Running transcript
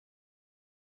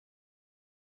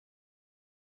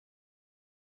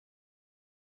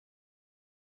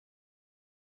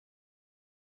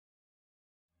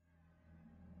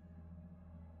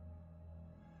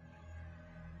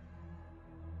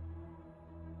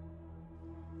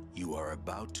You are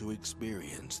about to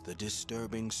experience the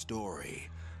disturbing story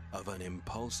of an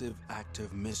impulsive act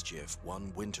of mischief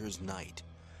one winter's night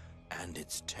and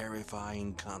its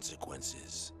terrifying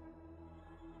consequences.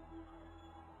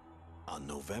 On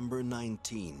November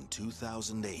 19,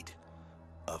 2008,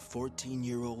 a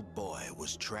 14-year-old boy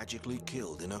was tragically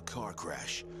killed in a car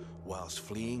crash whilst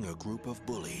fleeing a group of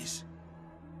bullies.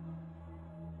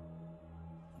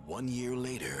 1 year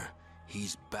later,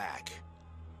 he's back,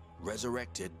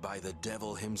 resurrected by the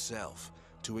devil himself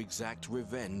to exact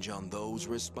revenge on those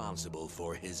responsible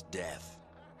for his death.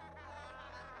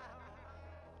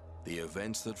 The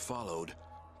events that followed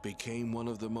became one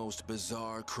of the most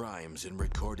bizarre crimes in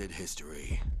recorded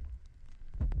history.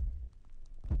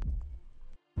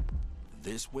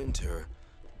 This winter,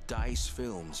 Dice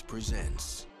Films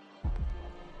presents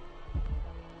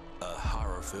a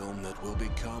horror film that will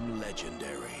become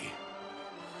legendary.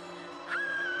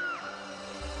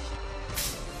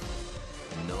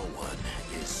 No one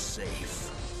is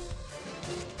safe.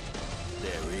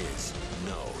 There is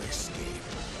no escape.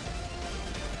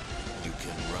 You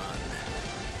can run,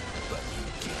 but you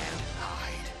can't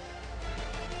hide.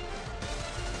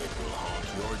 It will haunt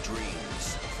your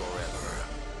dreams forever.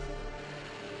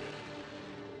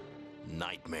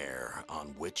 NightMare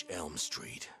on Wych-Elm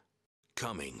Street.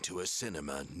 Coming to a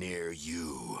cinema near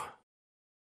you.